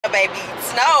baby.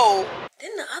 Snow.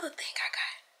 Then the other thing I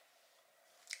got.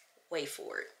 Wait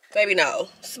for it. Baby, no.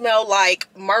 Smell like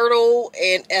myrtle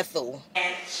and ethyl.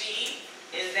 And she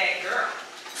is that girl.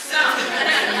 So.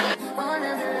 One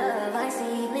of the love I see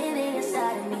living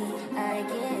inside of me, I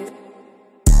guess.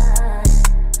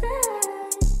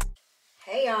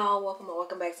 Hey y'all,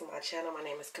 welcome back to my channel. My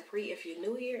name is Capri. If you're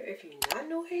new here, if you're not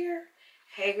new here,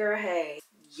 hey girl, hey.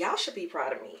 Y'all should be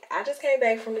proud of me. I just came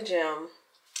back from the gym.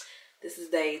 This is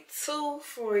day 2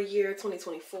 for year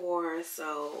 2024.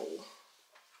 So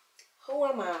who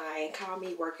am I? Call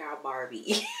me Workout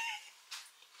Barbie.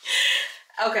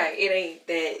 Okay, it ain't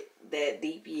that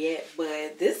deep yet,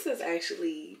 but this is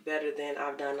actually better than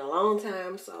I've done in a long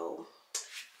time. So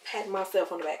pat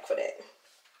myself on the back for that.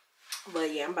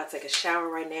 But yeah, I'm about to take a shower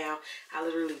right now. I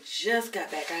literally just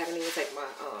got back. I haven't even taken my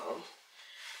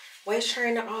waist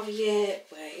trainer off yet,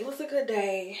 but it was a good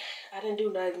day. I didn't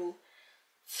do nothing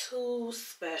too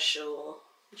special.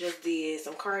 Just did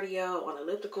some cardio on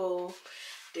elliptical.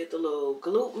 Did the little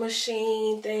glute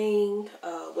machine thing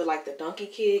with like the donkey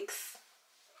kicks.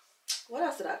 What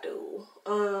else did I do?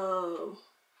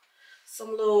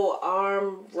 Some little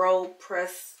arm row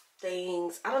press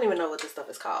things. I don't even know what this stuff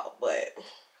is called, but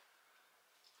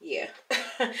yeah.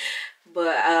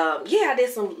 But yeah, I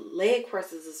did some leg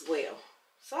presses as well.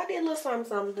 So I did a little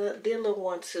something, did a little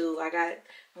 1-2. I got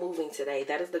moving today.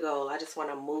 That is the goal. I just want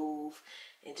to move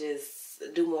and just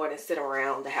do more than sit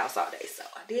around the house all day. So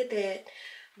I did that.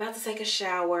 About to take a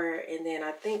shower, and then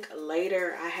I think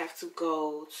later I have to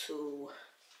go to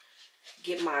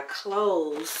get my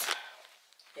clothes.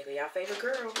 There go y'all favorite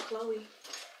girl, Chloe.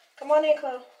 Come on in,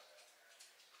 Chloe.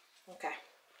 Okay.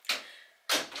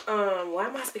 Why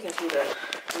am I speaking through the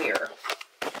mirror?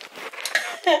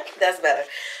 That's better.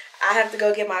 I have to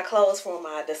go get my clothes for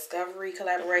my Discovery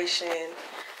collaboration.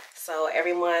 So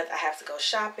every month I have to go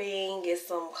shopping, get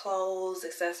some clothes,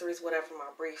 accessories, whatever my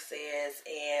brief says,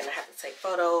 and I have to take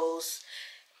photos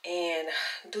and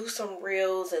do some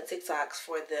reels and TikToks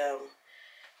for them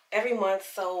every month.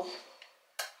 So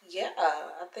yeah,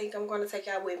 I think I'm going to take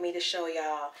y'all with me to show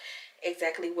y'all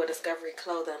exactly what Discovery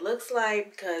clothing looks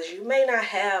like, because you may not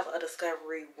have a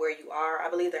Discovery where you are. I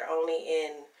believe they're only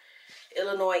in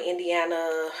Illinois,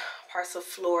 Indiana, parts of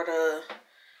Florida,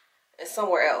 and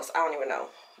somewhere else. I don't even know.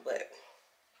 But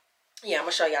yeah, I'm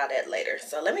gonna show y'all that later.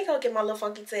 So let me go get my little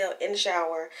funky tail in the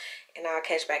shower, and I'll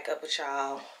catch back up with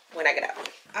y'all when I get out.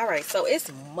 All right, so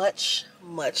it's much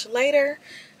later.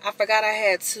 I forgot I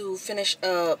had to finish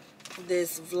up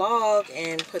this vlog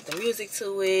and put the music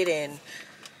to it and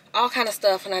all kind of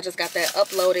stuff, and I just got that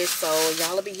uploaded. So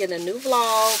y'all will be getting a new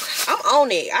vlog. I'm on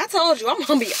it. I told you I'm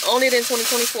gonna be on it in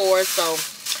 2024. So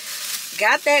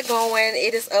got that going.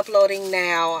 It is uploading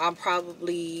now.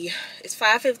 It's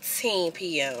 5:15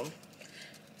 p.m.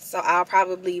 So I'll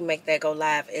probably make that go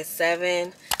live at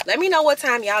 7. Let me know what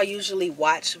time y'all usually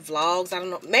watch vlogs. I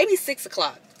don't know, maybe 6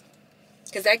 o'clock,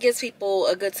 because that gives people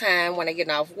a good time when they're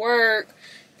getting off work.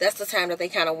 That's the time that they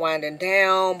kind of winding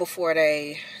down before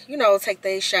they, you know, take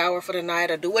their shower for the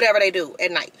night or do whatever they do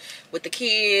at night with the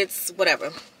kids,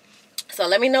 whatever. So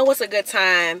let me know what's a good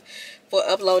time for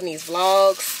uploading these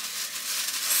vlogs.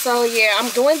 So yeah, I'm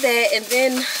doing that. And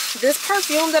then this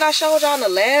perfume that I showed y'all in the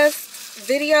last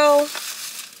video,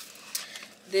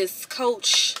 this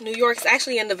Coach New York, is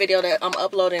actually in the video that I'm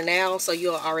uploading now, so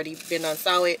you'll already been on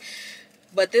saw it.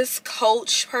 But this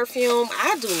Coach perfume,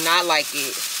 I do not like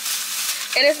it.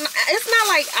 And it's not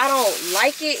like I don't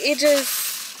like it. It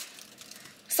just,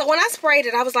 so when I sprayed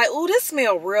it, I was like, ooh, this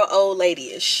smell real old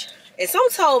lady-ish. And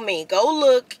someone told me, go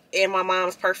look in my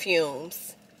mom's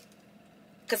perfumes.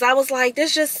 Because I was like,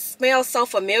 this just smells so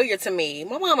familiar to me.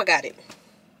 My mama got it.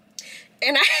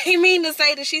 And I didn't mean to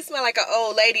say that she smelled like an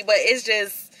old lady, but it's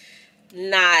just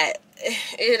not,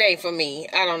 it ain't for me.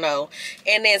 I don't know.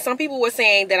 And then some people were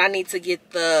saying that I need to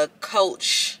get the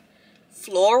Coach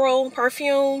Floral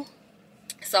perfume.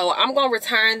 So I'm going to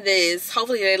return this.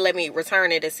 Hopefully they let me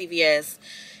return it at CVS.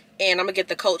 And I'm going to get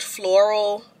the Coach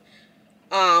Floral.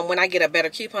 When I get a better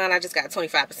coupon, I just got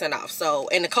 25% off. So,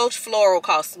 and the Coach Floral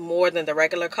costs more than the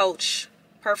regular Coach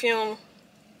perfume.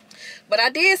 But I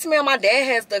did smell, my dad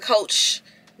has the Coach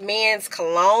men's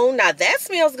cologne. Now that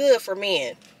smells good for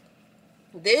men.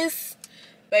 This,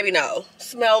 baby, no.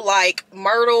 Smell like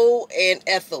myrtle and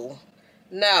ethyl.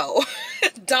 No.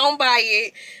 Don't buy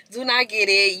it. Do not get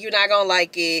it. You're not gonna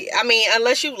like it. I mean,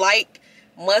 unless you like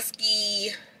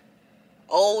musky,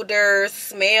 older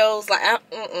smells. Like,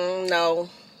 no.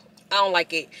 I don't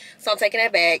like it. So I'm taking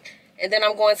that back. And then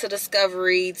I'm going to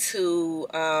Discovery to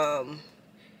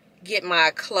get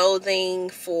my clothing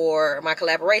for my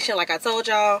collaboration, like I told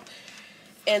y'all.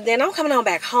 And then I'm coming on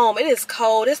back home. It is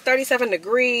cold. It's 37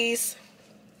 degrees.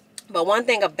 But one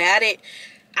thing about it,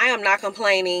 I am not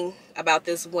complaining about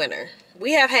this winter.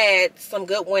 We have had some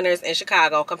good winters in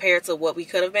Chicago compared to what we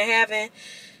could have been having.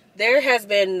 There has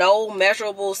been no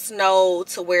measurable snow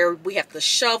to where we have to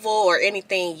shovel or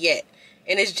anything yet.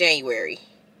 And it's January.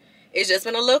 It's just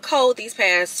been a little cold these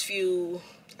past few,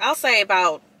 I'll say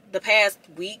about the past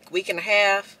week and a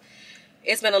half.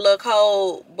 It's been a little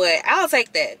cold, but I'll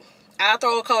take that. I'll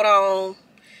throw a coat on,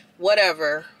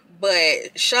 whatever.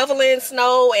 But shoveling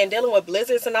snow and dealing with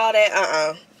blizzards and all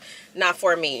that, not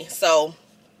for me. So,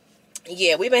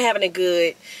 yeah, we've been having it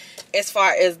good as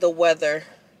far as the weather.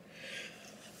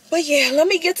 But yeah, let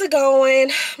me get to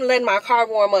going. I'm letting my car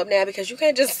warm up now because you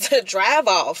can't just drive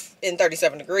off in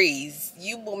 37 degrees.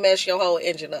 You will mess your whole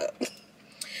engine up.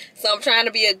 So I'm trying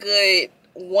to be a good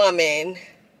woman.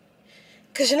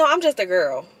 Because, you know, I'm just a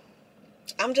girl.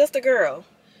 I'm just a girl.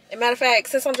 As a matter of fact,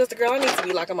 since I'm just a girl, I need to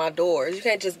be locking my doors. You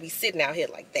can't just be sitting out here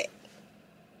like that.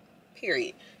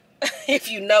 Period. If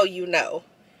you know, you know.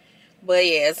 But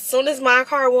yeah, as soon as my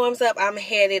car warms up, I'm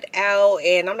headed out.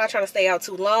 And I'm not trying to stay out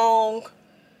too long.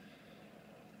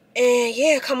 And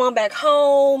yeah, come on back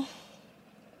home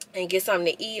and get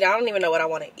something to eat. I don't even know what I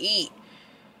want to eat.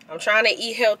 I'm trying to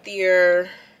eat healthier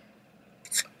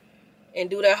and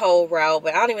do that whole route,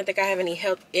 but I don't even think I have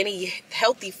any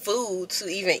healthy food to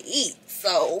even eat.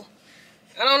 So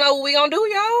I don't know what we gonna do,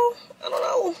 y'all. I don't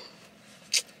know.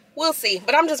 We'll see.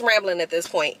 But I'm just rambling at this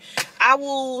point. I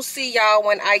will see y'all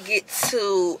when I get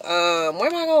to where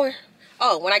am I going?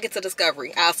 Oh, when I get to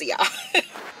Discovery. I'll see y'all.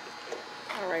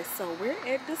 Alright, so we're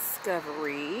at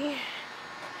Discovery.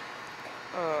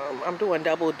 I'm doing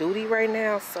double duty right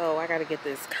now, so I gotta get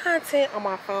this content on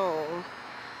my phone.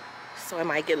 So it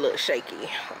might get a little shaky.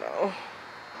 Hold on.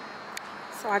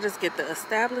 So I just get the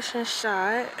establishing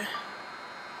shot,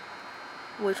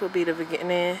 which will be the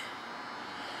beginning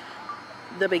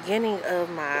of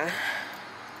my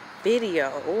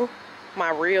video,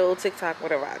 my reel, TikTok,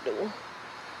 whatever I do.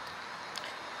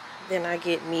 Then I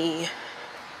get me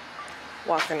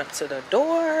walking up to the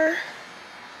door.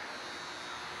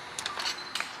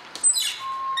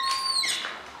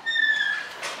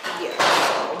 Yeah,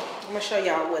 so I'm gonna show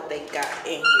y'all what they got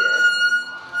in here.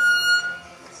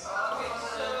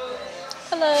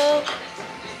 Hello.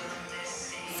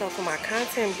 So for my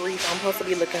content brief, I'm supposed to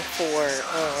be looking for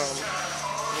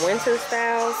winter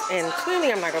styles, and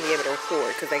clearly I'm not gonna be able to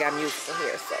record because they got music in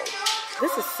here. So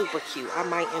this is super cute. I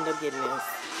might end up getting this,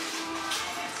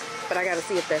 but I gotta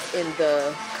see if that's in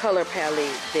the color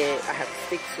palette that I have to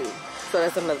stick to. So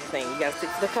that's another thing. You gotta stick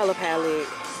to the color palette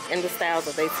and the styles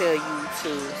that they tell you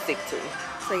to stick to.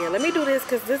 So yeah, let me do this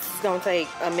because this is gonna take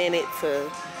a minute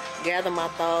to gather my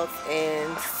thoughts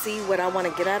and see what I want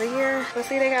to get out of here. But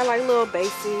see, they got like little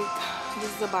basic.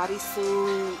 This is a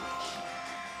bodysuit.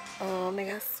 They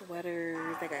got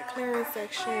sweaters, they got clearance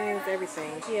sections,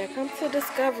 everything. Yeah, come to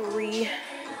Discovery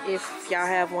if y'all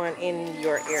have one in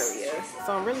your area.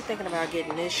 So I'm really thinking about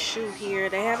getting this shoe here.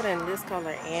 They have it in this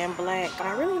color and black, but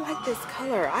I really like this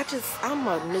color. I'm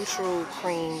a neutral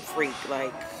cream freak.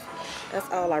 Like, that's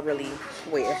all I really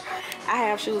wear. I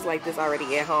have shoes like this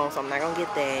already at home, so I'm not gonna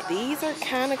get that. These are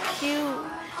kind of cute.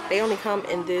 They only come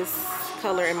in this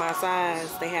color in my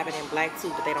size. They have it in black too,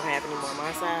 but they don't have any more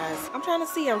my size. I'm trying to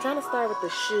start with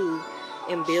the shoe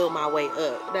and build my way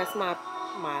up. That's my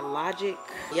logic.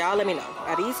 Y'all let me know.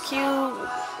 Are these cute?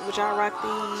 Would y'all rock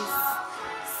these?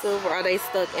 Silver? Are they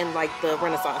stuck in like the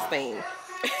Renaissance theme?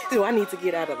 Do I need to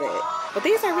get out of that? But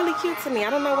these are really cute to me.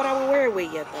 I don't know what I would wear it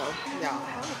with yet though. Y'all,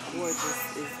 how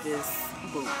gorgeous is this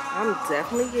boot? I'm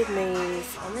definitely getting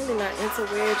these. I'm really not into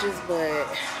wedges, but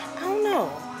I don't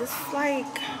know. This is like,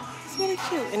 it's really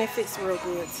cute, and it fits real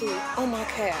good too on my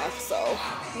calf. So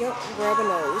yep, grabbing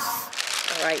those.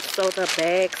 All right, so the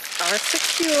bags are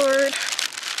secured.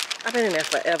 I've been in there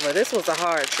forever. This was a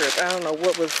hard trip. I don't know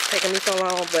what was taking me so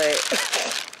long, but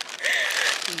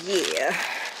yeah.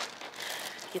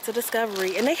 Get to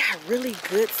Discovery, and they got really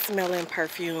good smelling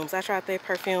perfumes. I tried their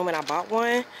perfume and I bought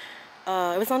one.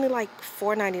 It was only like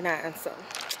 $4.99. So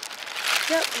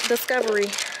yep, Discovery.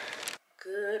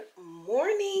 Good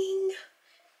morning.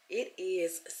 It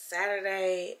is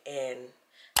Saturday, and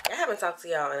I haven't talked to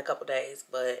y'all in a couple days,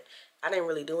 but I didn't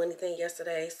really do anything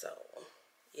yesterday, so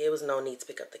it was no need to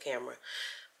pick up the camera.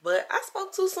 But I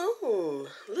spoke too soon.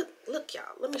 Look,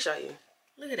 y'all. Let me show you.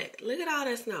 Look at that. Look at all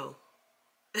that snow.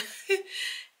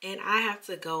 And I have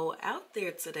to go out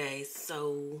there today,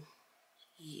 so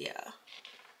yeah.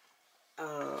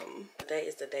 Today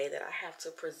is the day that I have to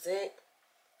present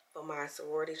for my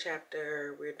sorority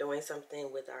chapter. We're doing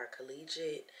something with our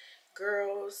collegiate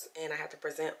girls, and I have to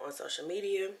present on social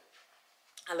media.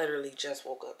 I literally just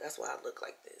woke up. That's why I look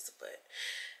like this. But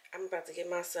I'm about to get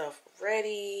myself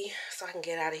ready so I can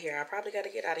get out of here. I probably got to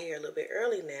get out of here a little bit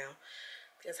early now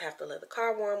because I have to let the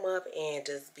car warm up and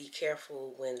just be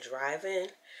careful when driving.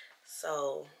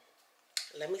 So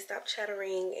let me stop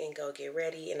chattering and go get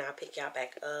ready, and I'll pick y'all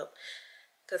back up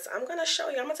because I'm going to show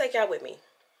you. I'm going to take y'all with me.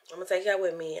 I'm going to take y'all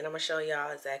with me, and I'm going to show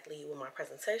y'all exactly what my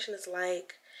presentation is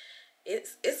like.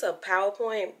 It's a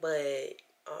PowerPoint, but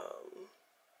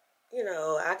you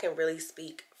know, I can really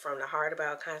speak from the heart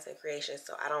about content creation,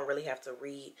 so I don't really have to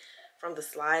read from the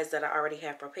slides that I already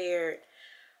have prepared.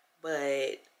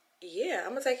 But yeah,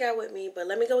 I'm gonna take y'all with me, but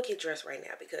let me go get dressed right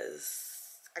now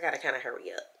because I gotta kind of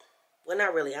hurry up. Well,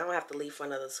 not really. I don't have to leave for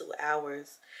another 2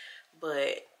 hours,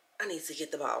 but I need to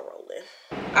get the ball rolling.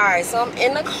 All right, so I'm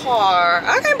in the car.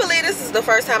 I can't believe this is the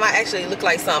first time I actually look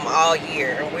like something all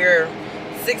year. We're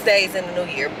 6 days in the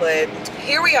new year, but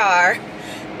here we are.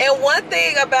 And one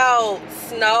thing about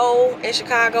snow in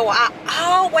Chicago, I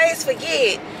always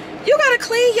forget, you gotta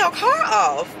clean your car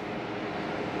off.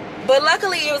 But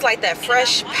luckily it was like that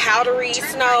fresh powdery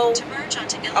snow.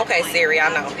 Okay, Siri, I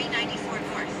know.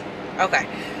 Okay.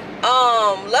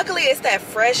 Luckily it's that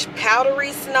fresh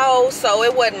powdery snow, so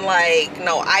it wasn't like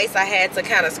no ice I had to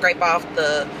kind of scrape off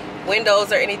the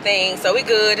windows or anything. So we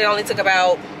good. It only took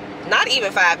about not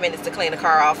even 5 minutes to clean the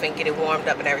car off and get it warmed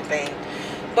up and everything.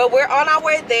 But we're on our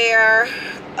way there.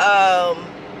 I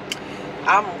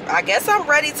guess I'm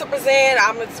ready to present.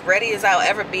 I'm as ready as I'll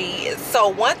ever be. So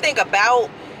one thing about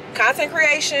content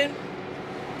creation,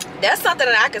 that's something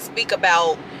that I can speak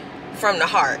about from the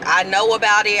heart. I know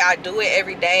about it. I do it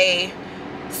every day.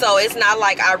 So it's not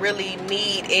like I really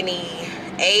need any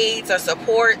aids or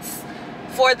supports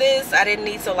for this. I didn't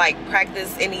need to like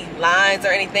practice any lines or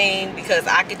anything because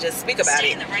I could just speak about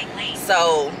it.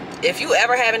 So if you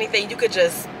ever have anything you could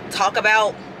just talk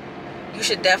about, you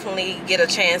should definitely get a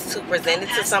chance to present it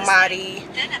to somebody.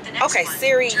 Okay,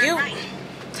 Siri, you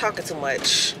talking too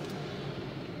much.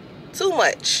 Too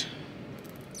much.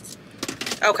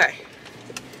 Okay.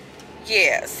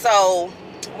 Yeah, so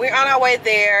we're on our way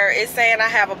there. It's saying I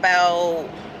have about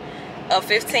a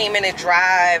 15-minute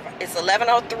drive. It's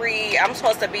 11:03. I'm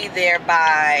supposed to be there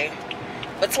by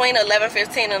between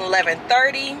 11:15 and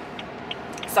 11:30.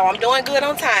 So I'm doing good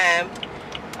on time.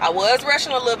 I was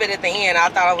rushing a little bit at the end. I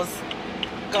thought I was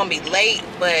gonna be late,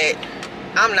 but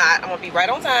I'm not. I'm gonna be right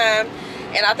on time.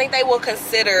 And I think they will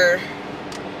consider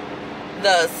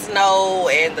the snow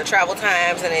and the travel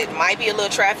times, and it might be a little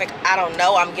traffic. I don't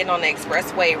know. I'm getting on the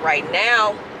expressway right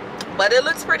now, but it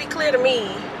looks pretty clear to me.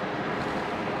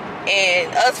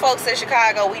 And us folks in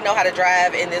Chicago, we know how to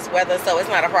drive in this weather, so it's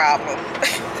not a problem.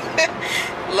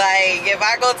 Like, if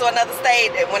I go to another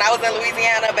state, when I was in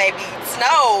Louisiana, baby,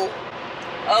 snow,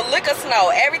 a lick of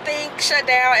snow, everything shut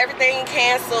down, everything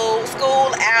canceled,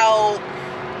 school out,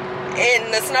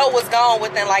 and the snow was gone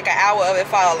within like an hour of it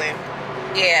falling.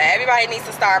 Yeah, everybody needs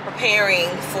to start preparing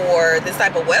for this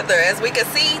type of weather. As we can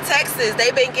see, Texas,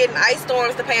 they've been getting ice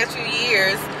storms the past few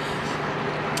years.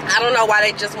 I don't know why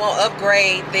they just won't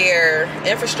upgrade their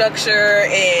infrastructure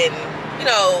and, you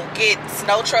know, get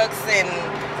snow trucks and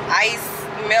ice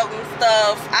melting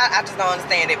stuff. I just don't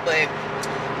understand it, but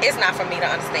it's not for me to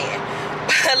understand.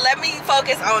 But let me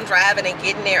focus on driving and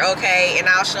getting there, okay? And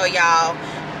I'll show y'all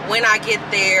when I get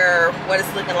there what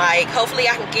it's looking like. Hopefully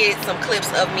I can get some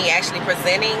clips of me actually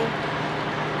presenting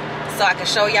so I can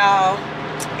show y'all.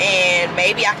 And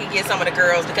maybe I can get some of the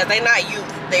girls, because they're not youth,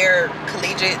 they're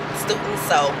collegiate students,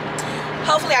 so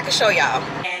hopefully I can show y'all.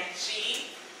 And she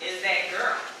is that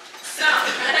girl. So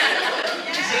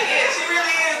she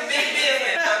really is big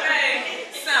business, okay?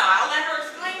 So I'll let her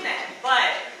explain that.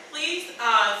 But please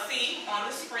see on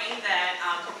the screen that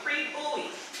Capri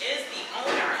Bowie is the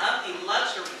owner of the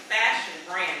luxury fashion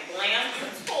brand Glam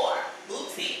Couture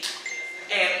Boutique.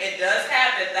 And it does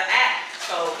have the app.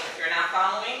 So if you're not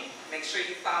following, make sure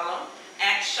you follow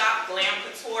at Shop Glam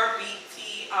Couture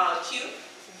BTQ.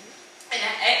 And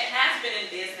it has been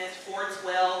in business for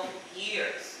 12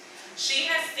 years. She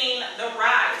has seen the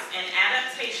rise and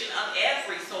adaptation of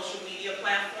every social media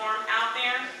platform out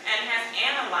there and has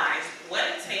analyzed what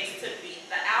it takes to beat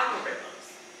the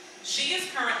algorithms. She is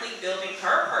currently building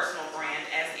her personal brand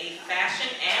as a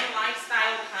fashion and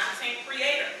lifestyle content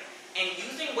creator and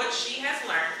using what she has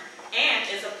learned and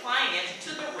is applying it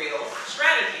to the real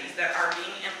strategies that are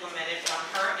being implemented on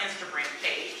her Instagram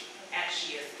page at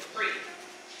She Is Capri.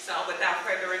 So without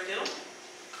further ado,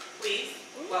 please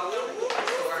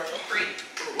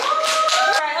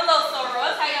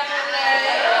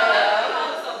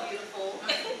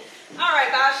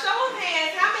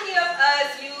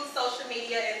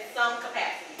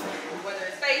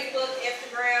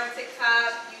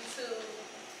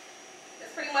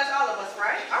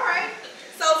All right.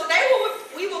 So today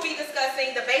we will be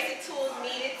discussing the basic tools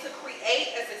needed to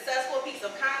create a successful piece of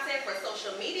content for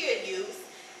social media use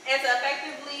and to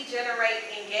effectively generate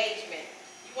engagement.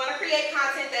 You want to create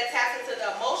content that taps into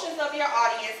the emotions of your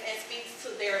audience and speaks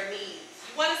to their needs.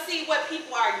 You want to see what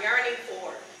people are yearning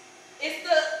for. It's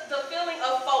the feeling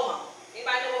of FOMO.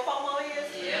 Anybody know what FOMO is?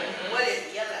 Yeah. What is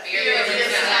it? Yeah, fear of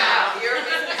missing out. Fear of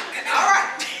missing out. All right.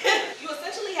 You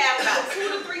essentially have about 2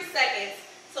 to 3 seconds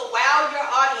to wow your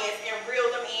audience and reel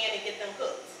them in and get them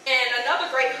hooked. And another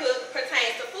great hook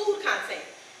pertains to food content.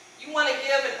 You want to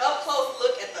give an up-close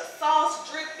look at the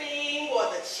sauce dripping or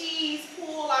the cheese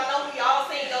pool. I know we all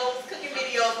seen those cooking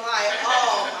videos like,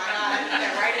 oh my God, I need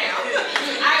that right now.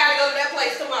 I gotta go to that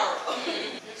place tomorrow.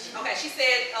 Okay, she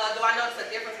said, do I notice a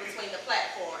difference between the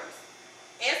platforms?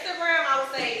 Instagram, I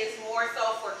would say, is more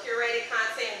so for curated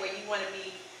content where you want to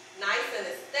be nice and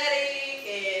aesthetic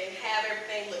and have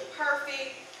everything look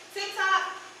perfect.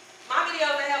 TikTok, my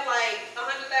videos that have like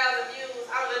 100,000 views,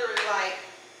 I'm literally like,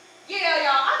 yeah,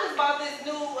 y'all, I just bought this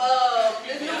new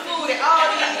food at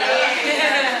Aldi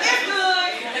and it's good.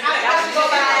 I got to go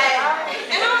buy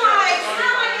it. And I'm like,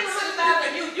 how am I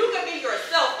getting 100,000 views? You can be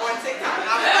yourself on TikTok.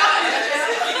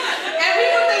 And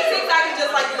people think TikTok is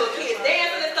just like little kids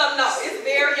dancing and stuff. No, it's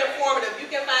very informative. You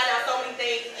can find out so many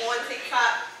things on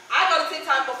TikTok. I go to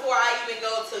TikTok before I even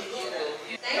go to Google.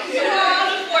 Thank you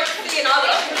all for seeing all the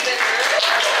presenters.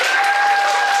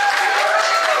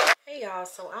 Hey y'all,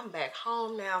 so I'm back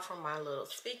home now from my little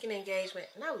speaking engagement.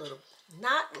 Not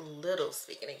little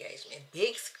speaking engagement,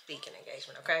 big speaking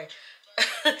engagement, okay?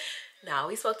 Now,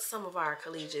 we spoke to some of our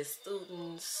collegiate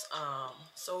students,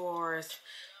 SOARs,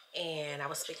 and I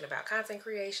was speaking about content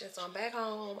creation. So I'm back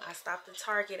home. I stopped at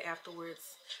Target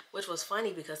afterwards, which was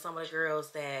funny because some of the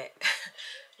girls that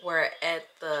were at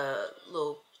the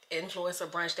little influencer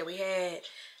brunch that we had,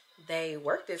 they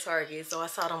worked at Target, so I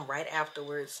saw them right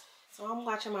afterwards. So I'm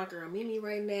watching my girl Mimi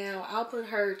right now. I'll put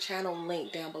her channel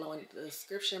link down below in the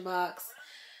description box.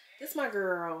 This is my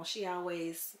girl. She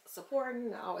always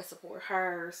supporting. I always support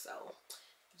her. So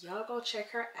y'all go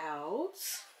check her out.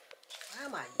 Why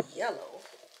am I yellow?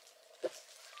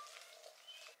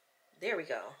 There we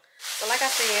go. So like I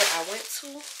said, I went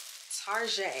to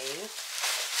Target.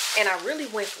 And I really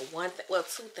went for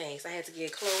two things. I had to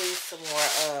get Chloe some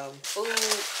more food.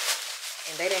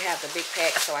 And they didn't have the big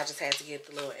pack, so I just had to get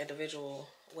the little individual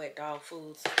wet dog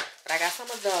foods. But I got some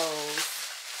of those.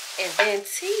 And then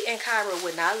T and Kyra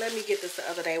would not let me get this the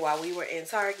other day while we were in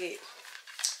Target.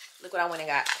 Look what I went and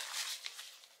got.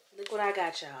 Look what I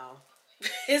got, y'all.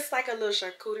 It's like a little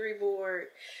charcuterie board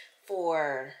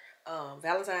for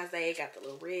Valentine's Day. Got the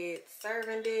little red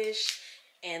serving dish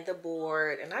and the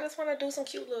board. And I just want to do some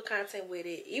cute little content with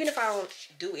it. Even if I don't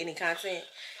do any content,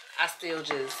 I still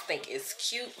just think it's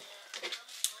cute.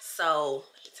 So,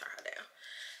 let me turn her down.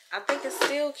 I think it's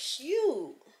still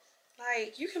cute.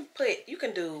 Like, you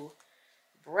can do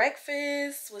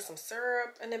breakfast with some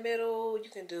syrup in the middle. You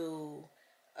can do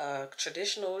a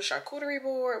traditional charcuterie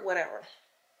board, whatever.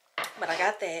 But I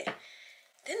got that.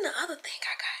 Then the other thing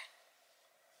I got.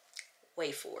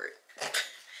 Wait for it.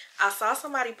 I saw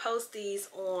somebody post these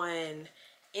on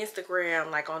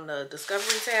Instagram, like on the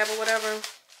Discovery tab or whatever.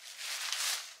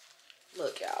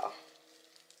 Look, y'all.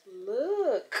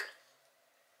 Look.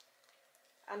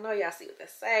 I know y'all see what they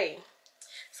say.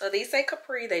 So these say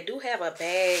Capri. They do have a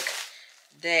bag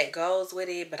that goes with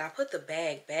it, but I put the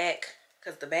bag back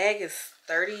because the bag is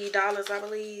 $30, I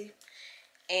believe.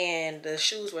 And the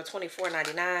shoes were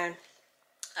 $24.99.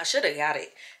 I should have got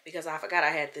it because I forgot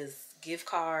I had this gift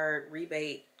card,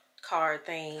 rebate card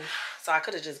thing. So I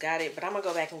could have just got it, but I'm going to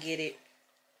go back and get it.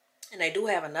 And they do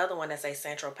have another one that says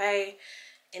Saint-Tropez.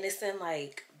 And it's in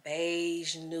like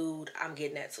beige, nude. I'm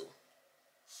getting that too.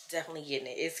 Definitely getting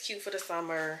it. It's cute for the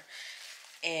summer.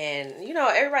 And, you know,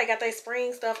 everybody got their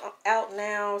spring stuff out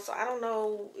now. So I don't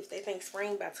know if they think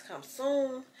spring about to come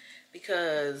soon.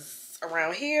 Because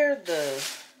around here, the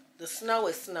snow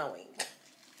is snowing.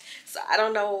 So I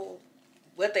don't know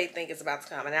what they think is about to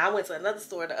come. And I went to another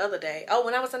store the other day. Oh,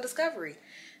 when I was in Discovery.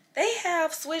 They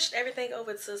have switched everything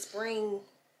over to spring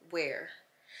wear.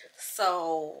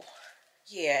 So,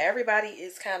 yeah, everybody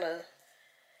is kind of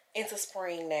into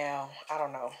spring now. I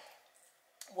don't know.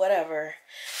 Whatever.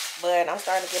 But I'm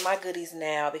starting to get my goodies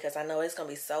now because I know it's going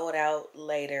to be sold out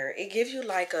later. It gives you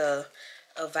like a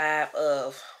vibe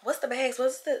of, what's the bags?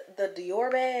 What's the Dior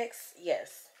bags?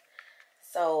 Yes.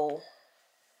 So,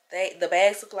 the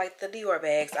bags look like the Dior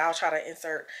bags. I'll try to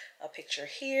insert a picture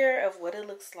here of what it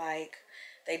looks like.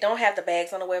 They don't have the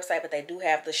bags on the website, but they do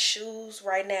have the shoes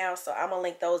right now. So I'm going to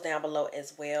link those down below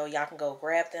as well. Y'all can go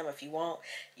grab them if you want.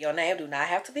 Your name do not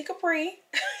have to be Capri.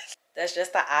 That's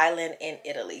just the island in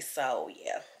Italy. So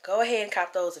yeah, go ahead and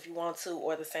cop those if you want to,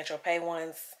 or the Central Pay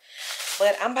ones.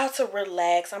 But I'm about to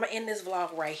relax. I'm gonna end this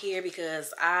vlog right here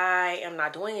because I am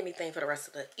not doing anything for the rest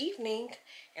of the evening,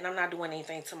 and I'm not doing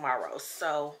anything tomorrow.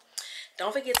 So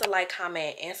don't forget to like,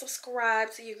 comment, and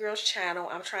subscribe to your girl's channel.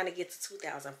 I'm trying to get to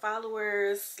 2,000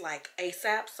 followers like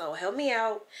ASAP, so help me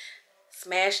out.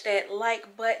 Smash that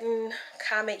like button,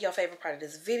 comment your favorite part of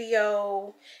this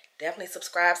video. Definitely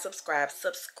subscribe,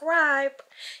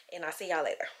 and I'll see y'all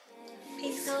later.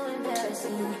 Peace.